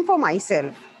him, even for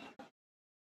myself.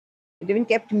 It even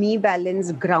kept me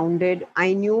balanced, grounded.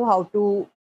 I knew how to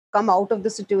come out of the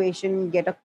situation,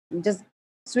 just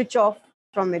switch off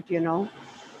from it, Yeah.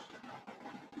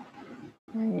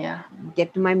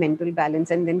 get to my mental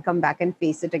balance and then come back and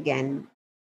face it again.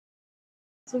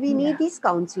 So we need Yeah. these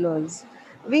counselors.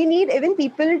 We need even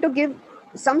people to give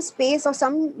some space or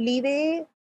some leeway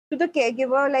to the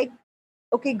caregiver, like,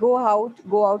 okay, go out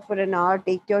for an hour,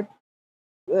 take your,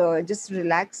 just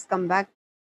relax, come back.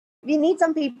 We need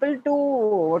some people to,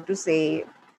 what to say,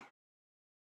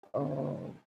 uh,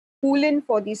 cool in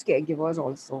for these caregivers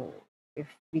also. If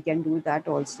we can do that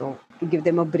also, to give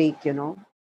them a break,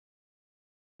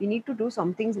 we need to do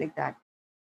some things like that.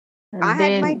 I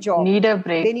had my They job. need a They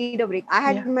break. need a break. I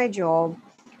had Yeah. my job.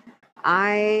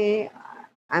 I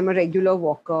I'm a regular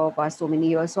walker past so many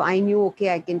years, so I knew,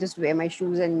 okay, I can just wear my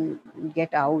shoes and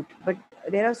get out. But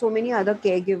there are so many other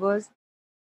caregivers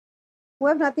who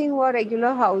have nothing, who are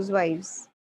regular housewives.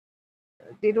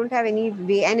 They don't have any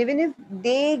way, and even if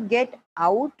they get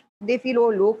out, they feel, oh,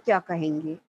 लोग क्या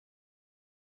कहेंगे?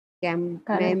 कि मैं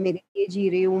Correct. मेरे लिए जी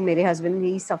रही हूँ, मेरे husband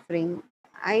is suffering.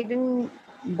 I didn't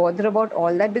bother about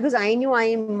all that because I knew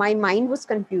my mind was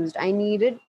confused. I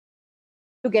needed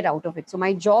to get out of it. So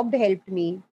my job helped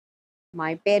me.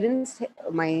 My parents,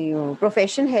 my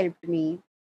profession helped me.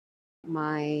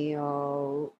 My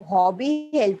hobby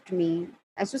helped me.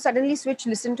 I used to suddenly switch,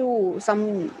 listen to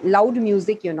some loud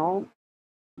music,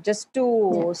 just Yeah.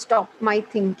 to stop my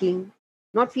thinking,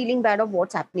 not feeling bad of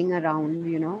what's happening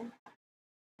around,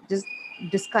 just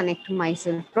disconnect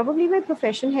myself. Probably my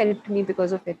profession helped me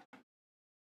because of it.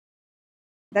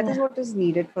 That is Yeah. what is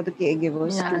needed for the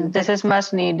caregivers Yeah. too. This That is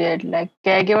much needed. Like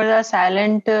caregivers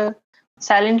are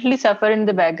silently suffer in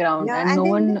the background, yeah, and and no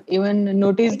then one even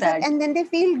notice exact, that. and then they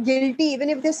feel guilty even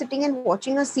if they're sitting and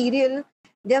watching a serial.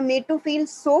 They are made to feel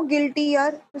so guilty.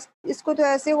 यार इसको तो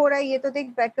ऐसे हो रहा है, ये तो देख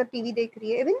बैठकर टीवी देख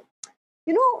रही है. Even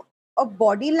you know a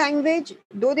body language,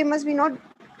 though they must be not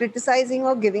criticizing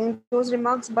or giving those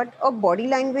remarks, but a body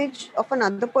language of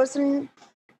another person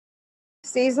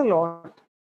says a lot.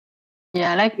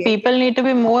 Yeah, like Caregivers people need to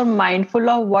be more mindful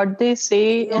of what they say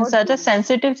say in or such a do.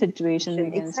 sensitive situation,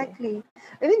 we can say. Exactly.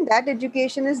 Even that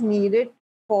education is needed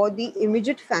for the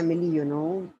immediate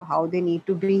family, how they need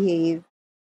to behave.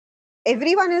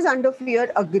 Everyone is under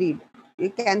fear, agreed. A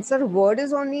cancer word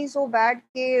is only so bad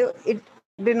that it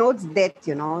denotes death,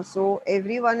 So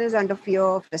everyone is under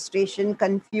fear, frustration,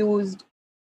 confused,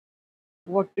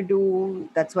 what to do.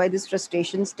 That's why this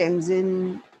frustration stems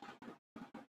in.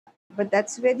 But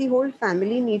that's where the whole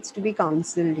family needs to be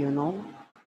counseled.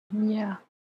 Yeah,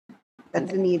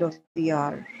 That's the correct. need of the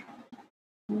hour.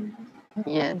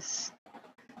 Yes.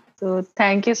 So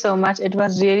thank you so much. It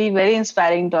was really very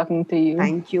inspiring talking to you,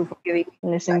 Thank you for giving me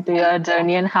this listening to platform. your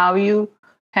journey and how you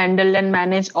handle and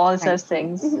manage all Thank such you.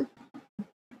 things.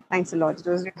 Thanks a lot. It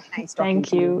was really nice talking Thank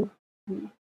to you.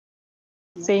 you.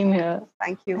 Mm. Same here.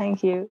 Thank you. Thank you.